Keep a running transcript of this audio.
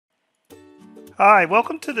Hi,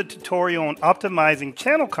 welcome to the tutorial on optimizing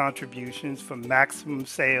channel contributions for maximum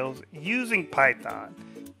sales using Python.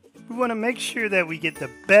 We want to make sure that we get the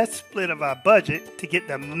best split of our budget to get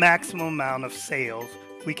the maximum amount of sales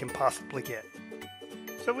we can possibly get.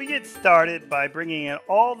 So we get started by bringing in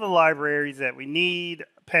all the libraries that we need: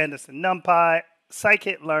 pandas and numpy,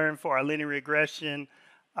 scikit-learn for our linear regression,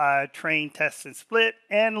 train, test, and split,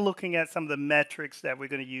 and looking at some of the metrics that we're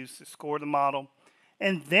going to use to score the model.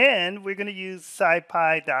 And then we're going to use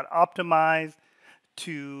scipy.optimize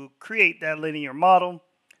to create that linear model.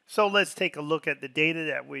 So let's take a look at the data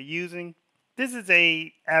that we're using. This is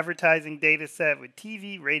a advertising data set with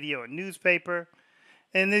TV, radio, and newspaper.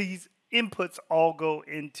 And these inputs all go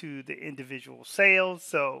into the individual sales.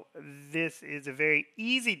 So this is a very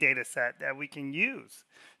easy data set that we can use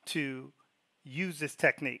to use this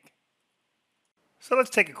technique. So let's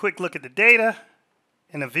take a quick look at the data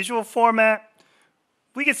in a visual format.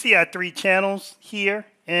 We can see our 3 channels here,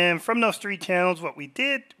 and from those 3 channels, what we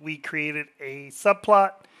did, we created a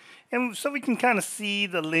subplot, and so we can kind of see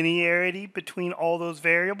the linearity between all those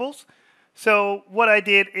variables. So what I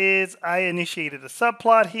did is I initiated a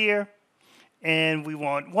subplot here, and we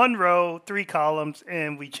want 1 row, 3 columns,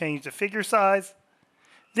 and we change the figure size.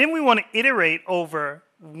 Then we want to iterate over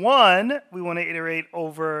we want to iterate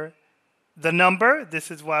over the number.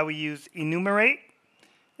 This is why we use enumerate.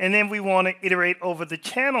 And then we want to iterate over the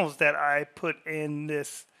channels that I put in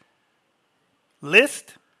this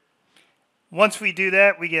list. Once we do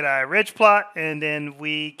that, we get our reg plot, and then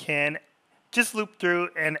we can just loop through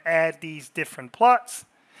and add these different plots.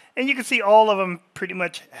 And you can see all of them pretty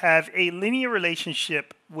much have a linear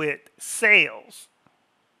relationship with sales.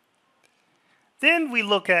 Then we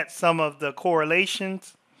look at some of the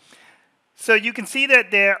correlations. So you can see that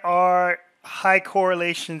there are high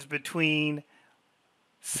correlations between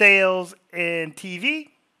sales and TV.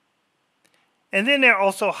 And then there are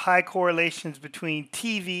also high correlations between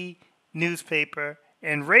TV, newspaper,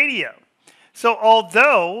 and radio. So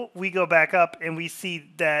although we go back up and we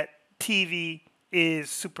see that TV is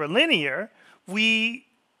superlinear, we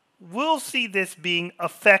will see this being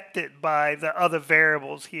affected by the other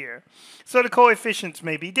variables here. So the coefficients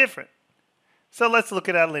may be different. So let's look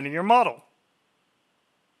at our linear model.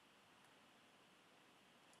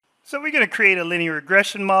 So we're going to create a linear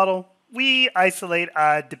regression model. We isolate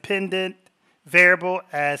our dependent variable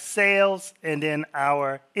as sales, and then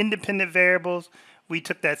our independent variables, we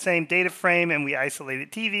took that same data frame and we isolated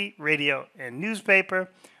TV, radio, and newspaper.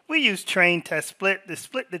 We used train, test, split to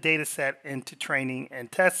split the data set into training and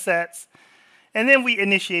test sets. And then we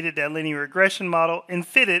initiated that linear regression model and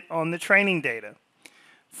fit it on the training data.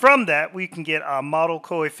 From that, we can get our model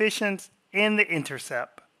coefficients and the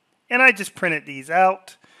intercept. And I just printed these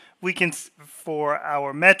out. We can, for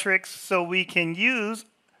our metrics, so we can use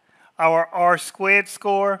our R²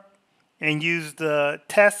 score and use the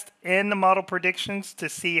test and the model predictions to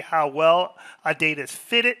see how well our data is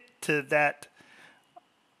fitted to that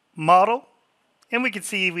model. And we can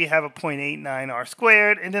see we have a 0.89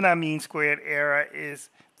 R², and then our mean squared error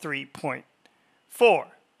is 3.4.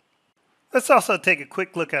 Let's also take a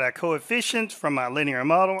quick look at our coefficients from our linear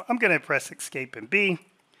model. I'm going to press Escape and B.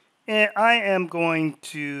 And I am going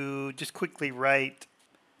to just quickly write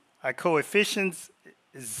our coefficients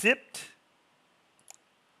zipped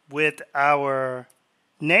with our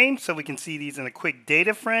name so we can see these in a quick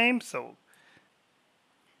data frame. So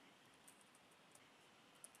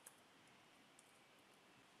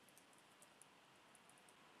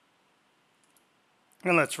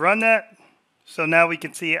and let's run that. So now we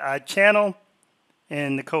can see our channel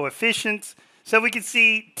and the coefficients. So we can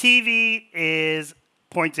see TV is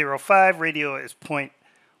 0.05, radio is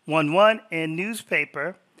 0.11, and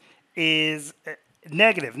newspaper is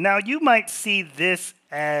negative. Now you might see this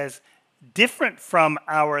as different from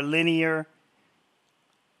our linear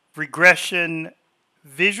regression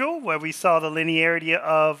visual where we saw the linearity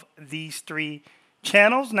of these 3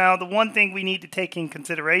 channels. Now the one thing we need to take in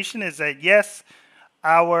consideration is that yes,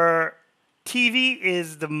 our TV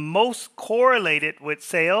is the most correlated with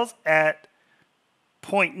sales at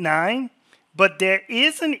 0.9. But there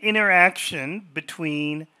is an interaction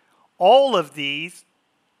between all of these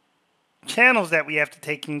channels that we have to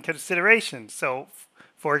take in consideration. So,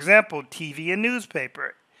 for example, TV and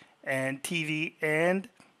newspaper, and TV and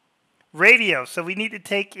radio. So we need to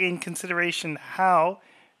take in consideration how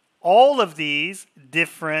all of these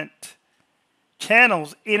different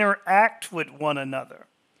channels interact with one another.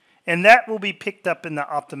 And that will be picked up in the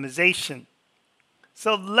optimization.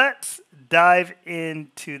 So let's dive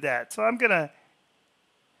into that. So I'm going to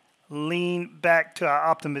lean back to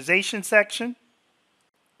our optimization section.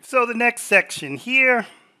 So the next section here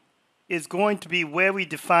is going to be where we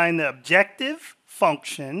define the objective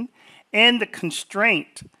function and the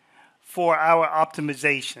constraint for our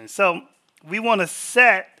optimization. So we want to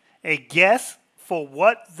set a guess for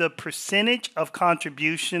what the percentage of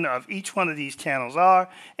contribution of each one of these channels are,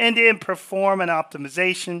 and then perform an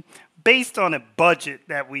optimization based on a budget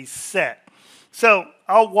that we set. So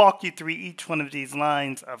I'll walk you through each one of these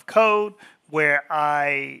lines of code where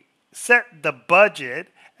I set the budget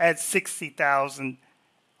at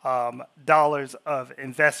 $60,000 of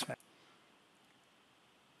investment.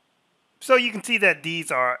 So you can see that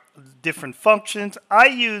these are different functions. I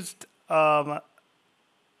used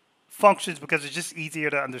functions because it's just easier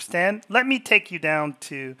to understand. Let me take you down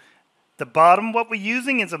to the bottom. What we're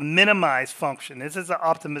using is a minimize function. This is an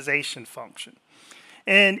optimization function.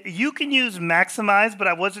 And you can use maximize, but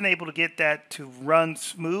I wasn't able to get that to run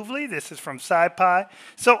smoothly. This is from scipy.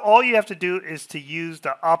 So all you have to do is to use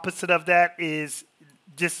the opposite of that, is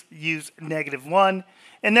just use -1.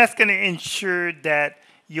 And that's going to ensure that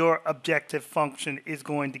your objective function is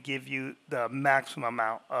going to give you the maximum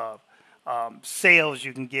amount of sales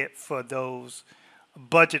you can get for those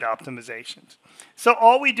budget optimizations. So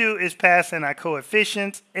all we do is pass in our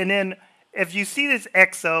coefficients, and then if you see this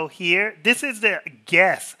XO here, this is the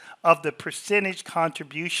guess of the percentage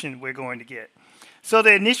contribution we're going to get. So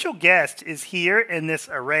the initial guess is here in this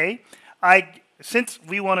array. Since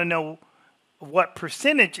we want to know what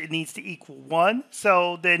percentage it needs to equal 1,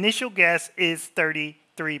 so the initial guess is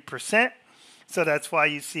 33%. So that's why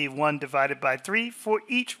you see 1 divided by 3 for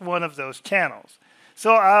each one of those channels.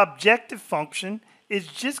 So our objective function is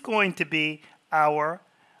just going to be our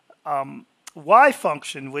Y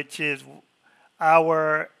function, which is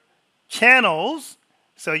our channels.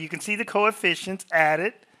 So you can see the coefficients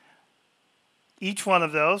added, each one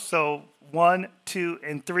of those. So 1, 2,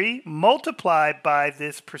 and 3 multiplied by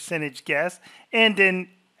this percentage guess, and then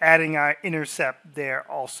adding our intercept there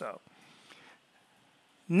also.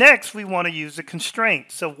 Next, we want to use a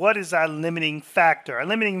constraint. So what is our limiting factor? Our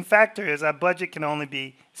limiting factor is our budget can only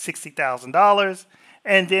be $60,000.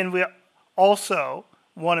 And then we also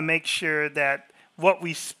want to make sure that what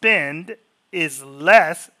we spend is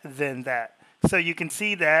less than that. So you can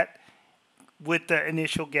see that with the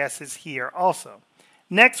initial guesses here also.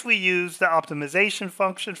 Next, we use the optimization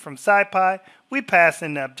function from scipy. We pass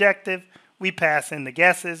in the objective, we pass in the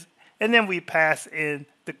guesses, and then we pass in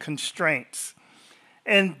the constraints.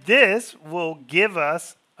 And this will give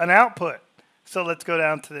us an output. So let's go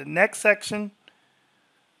down to the next section.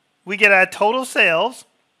 We get our total sales,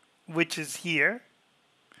 which is here.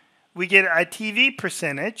 We get our TV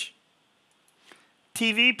percentage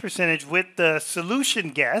with the solution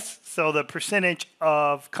guess, so the percentage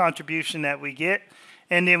of contribution that we get,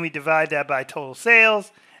 and then we divide that by total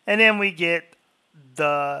sales, and then we get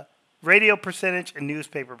the radio percentage and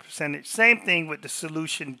newspaper percentage. Same thing with the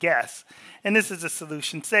solution guess, and this is the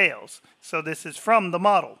solution sales. So this is from the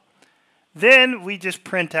model. Then we just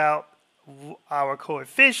print out our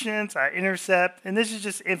coefficients, our intercept, and this is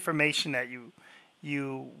just information that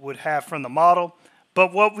you would have from the model.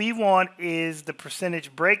 But what we want is the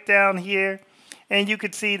percentage breakdown here. And you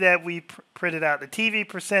can see that we printed out the TV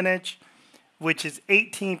percentage, which is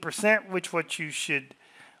 18%, which what you should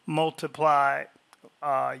multiply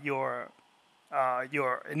your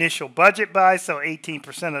initial budget by, so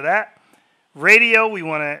 18% of that. Radio, we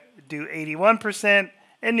want to do 81%,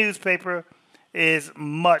 and newspaper is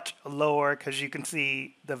much lower because you can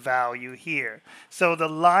see the value here. So the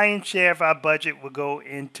lion's share of our budget will go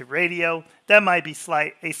into radio. That might be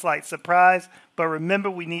a slight surprise, but remember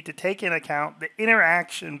we need to take into account the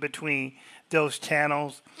interaction between those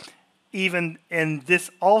channels. And this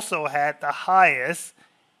also had the highest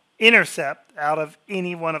intercept out of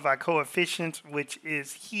any one of our coefficients, which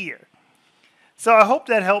is here. So I hope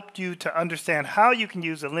that helped you to understand how you can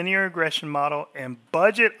use a linear regression model and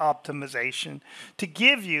budget optimization to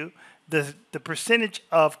give you the percentage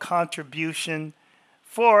of contribution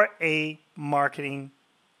for a marketing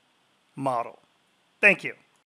model. Thank you.